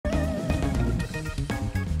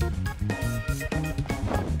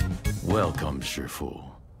Welcome, Shifu.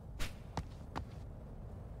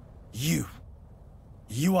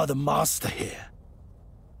 You are the master here.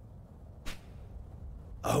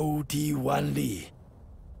 O.D. Wan Li,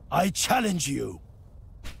 I challenge you.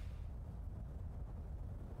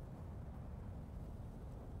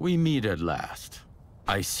 We meet at last.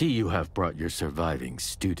 I see you have brought your surviving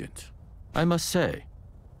student. I must say,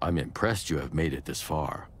 I'm impressed you have made it this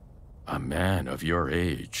far. A man of your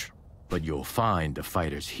age. But you'll find the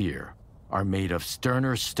fighters here are made of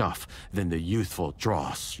sterner stuff than the youthful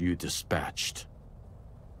dross you dispatched.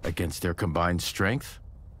 Against their combined strength,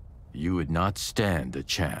 you would not stand a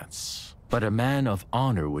chance. But a man of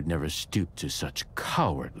honor would never stoop to such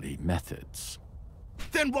cowardly methods.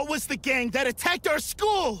 Then what was the gang that attacked our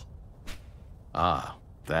school? Ah,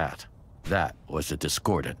 that was a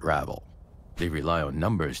discordant rabble. They rely on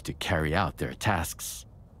numbers to carry out their tasks,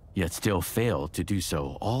 yet still fail to do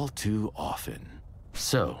so all too often.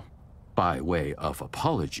 So, by way of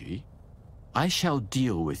apology, I shall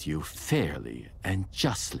deal with you fairly and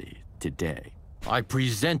justly today. I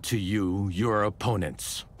present to you your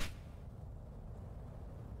opponents.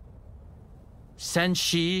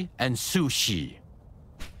 Senshi and Sushi.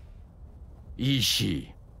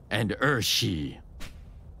 Yishi and Ershi.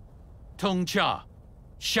 Tongcha,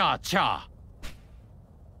 Shacha.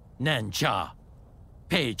 Nancha,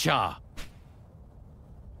 Peicha.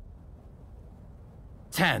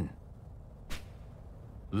 10.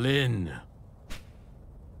 Lin.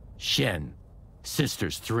 Shen,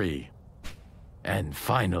 Sisters 3. And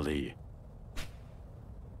finally,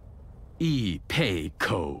 Yi Pei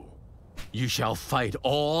Ko. You shall fight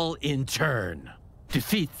all in turn.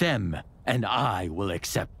 Defeat them, and I will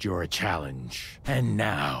accept your challenge. And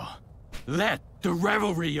now, let the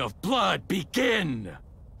revelry of blood begin!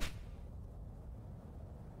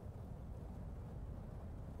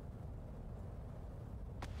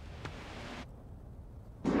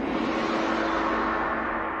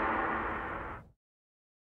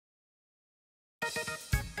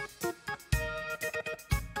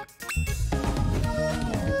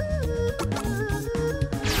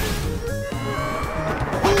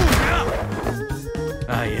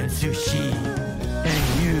 I am Sushi,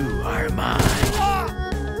 and you are mine.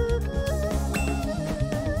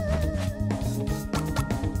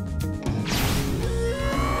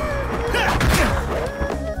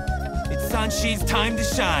 It's Sanshi's time to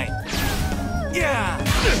shine. Yeah!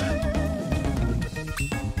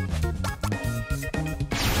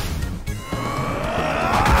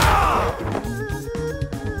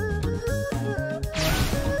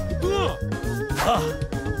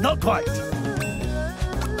 Not quite.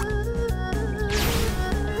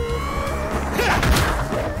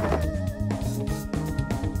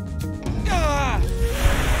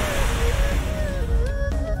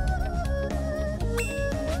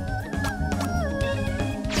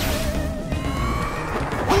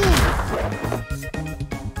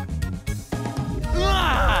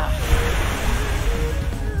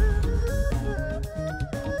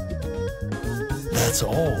 That's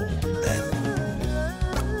all, then.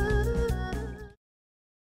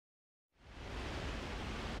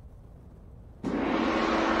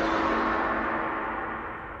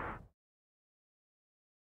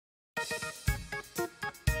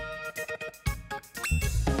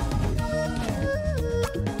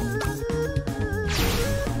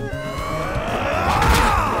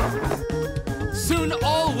 Soon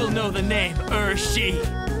all will know the name Ershi.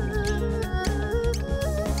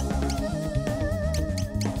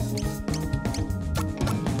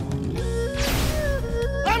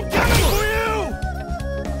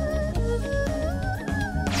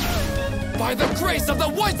 By the grace of the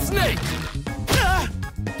White Snake!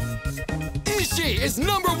 Ishii is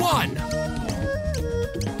 #1!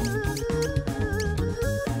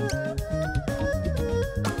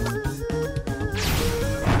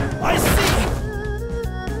 I see!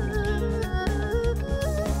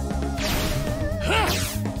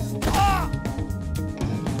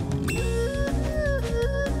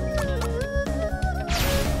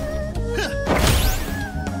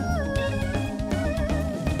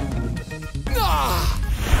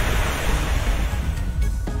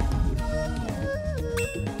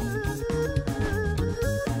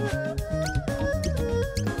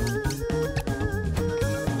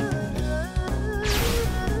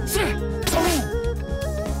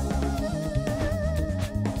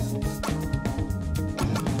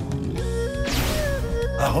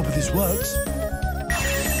 I hope this works.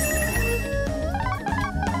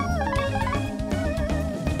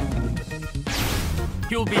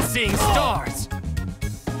 You'll be seeing stars.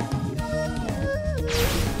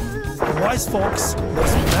 The wise fox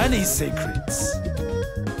knows many secrets.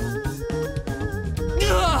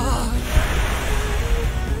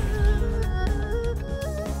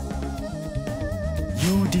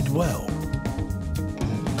 You did well.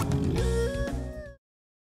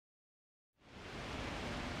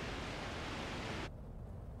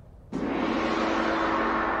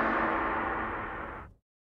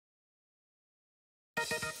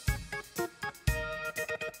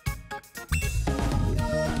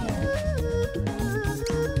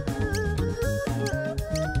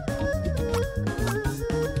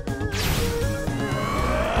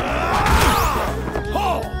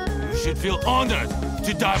 You should feel honored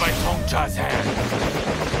to die by Tongcha's hand.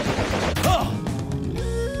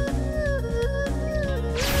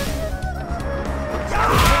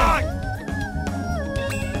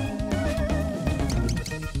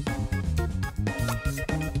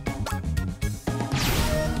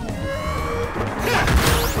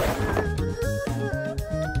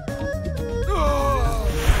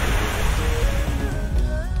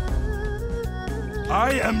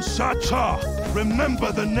 I am Cha-Cha.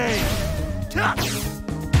 Remember the name.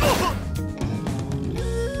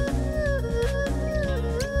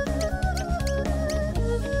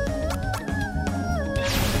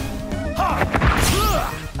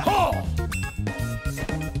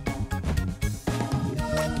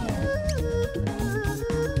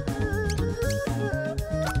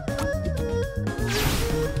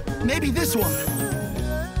 Maybe this one.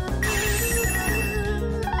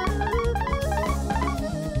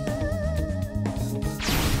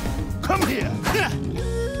 Come here.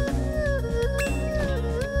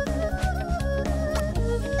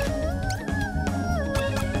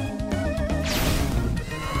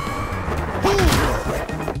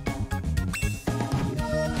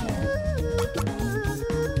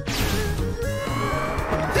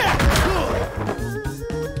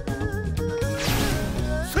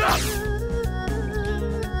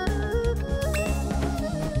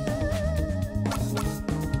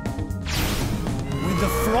 With the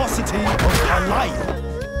ferocity of a lion.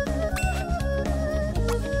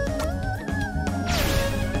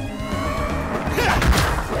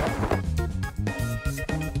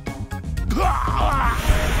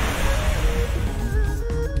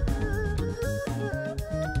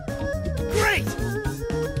 Great!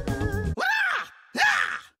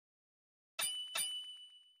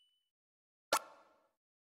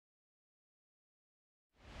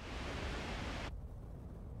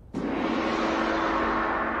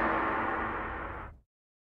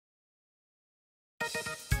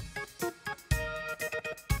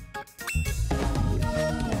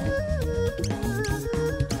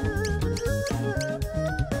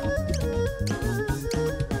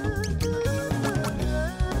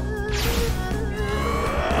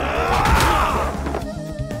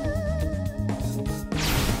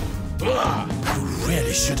 You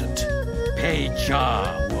really shouldn't. Pei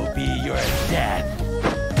Cha will be your death.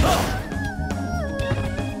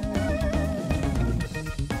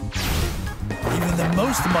 Even the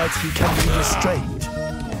most mighty can be restrained.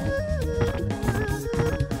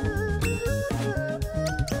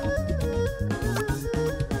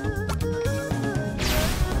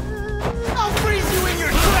 I'll freeze you in your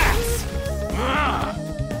tracks!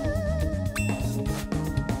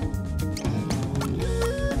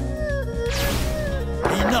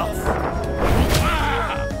 Enough.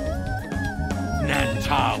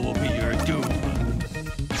 Nanta will be your doom.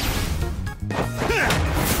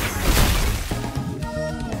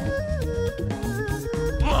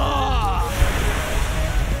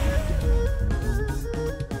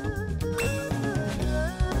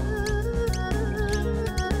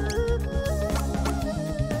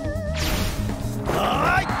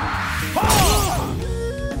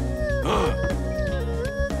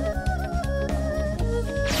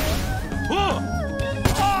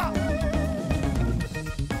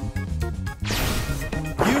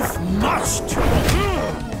 You've marched.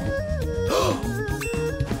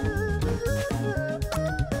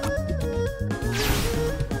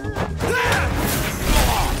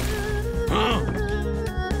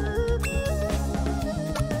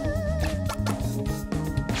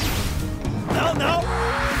 Now, now.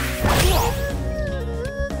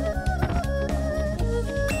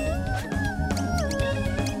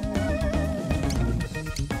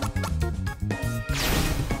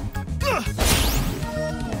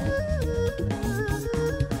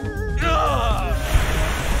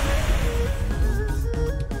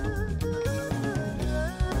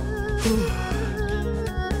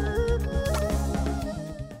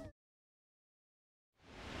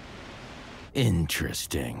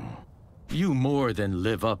 Interesting. You more than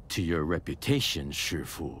live up to your reputation,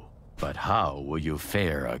 Shifu. But how will you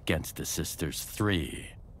fare against the Sisters 3?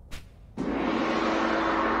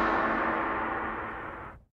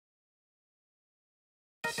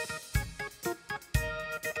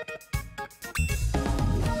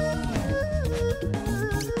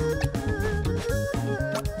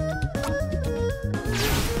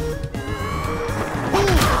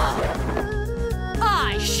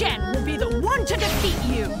 to defeat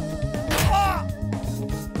you!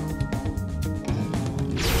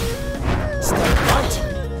 Stand right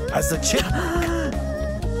as the chip.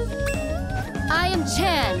 I am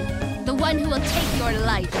Chan, the one who will take your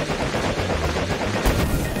life.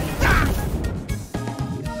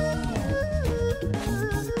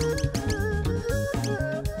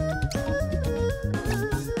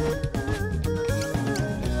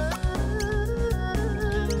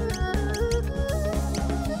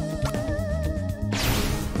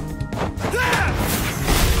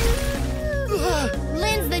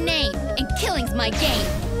 Lin's the name, and killing's my game.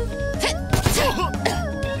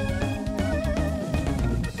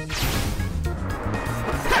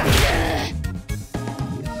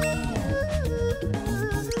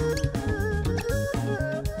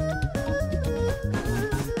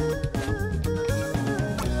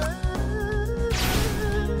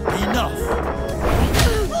 Enough.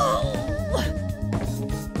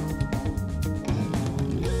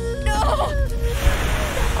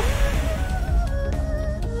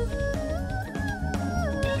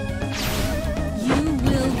 You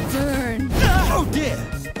will burn. Oh dear.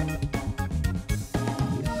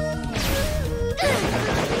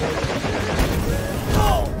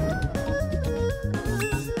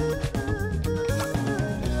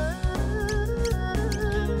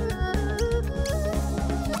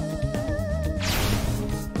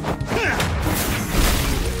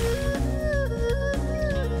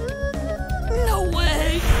 No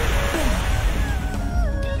way!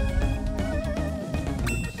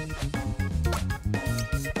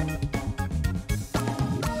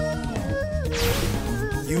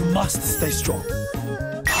 You must stay strong.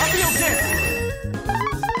 I'll be okay!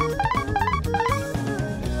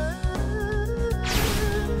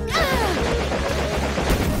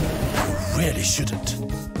 You really shouldn't.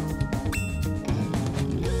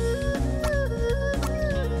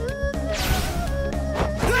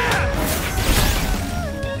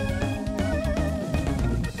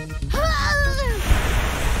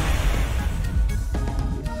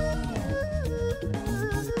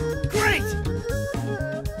 Great!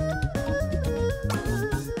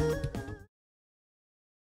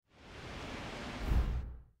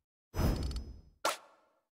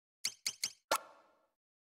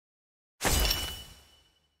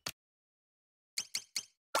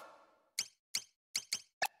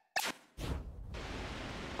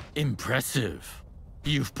 Impressive.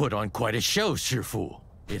 You've put on quite a show, Shifu.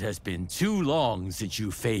 It has been too long since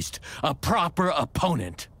you faced a proper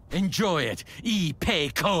opponent. Enjoy it, Lee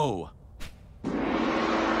Pei-ko!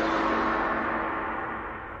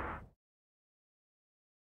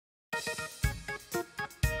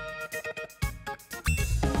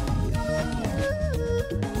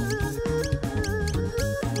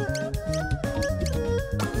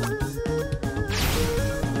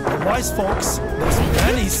 The wise fox knows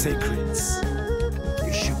many secrets.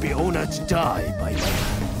 You should be honored to die by my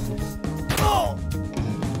hand. Oh!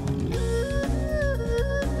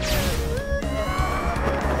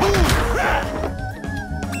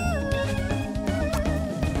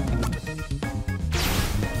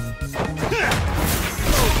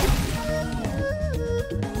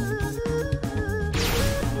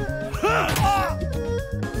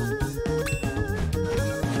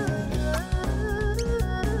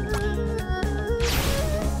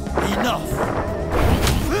 Enough!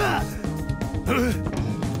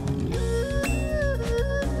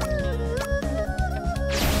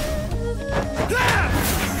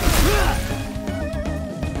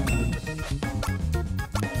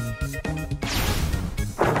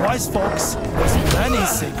 The wise fox knows many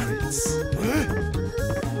secrets.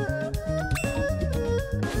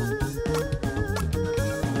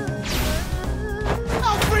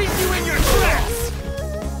 I'll freeze you in your tracks!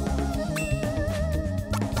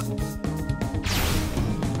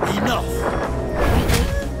 Enough!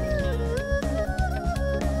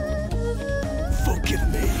 Forgive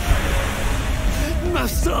me.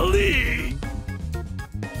 Master Lee!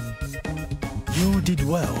 You did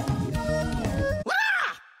well.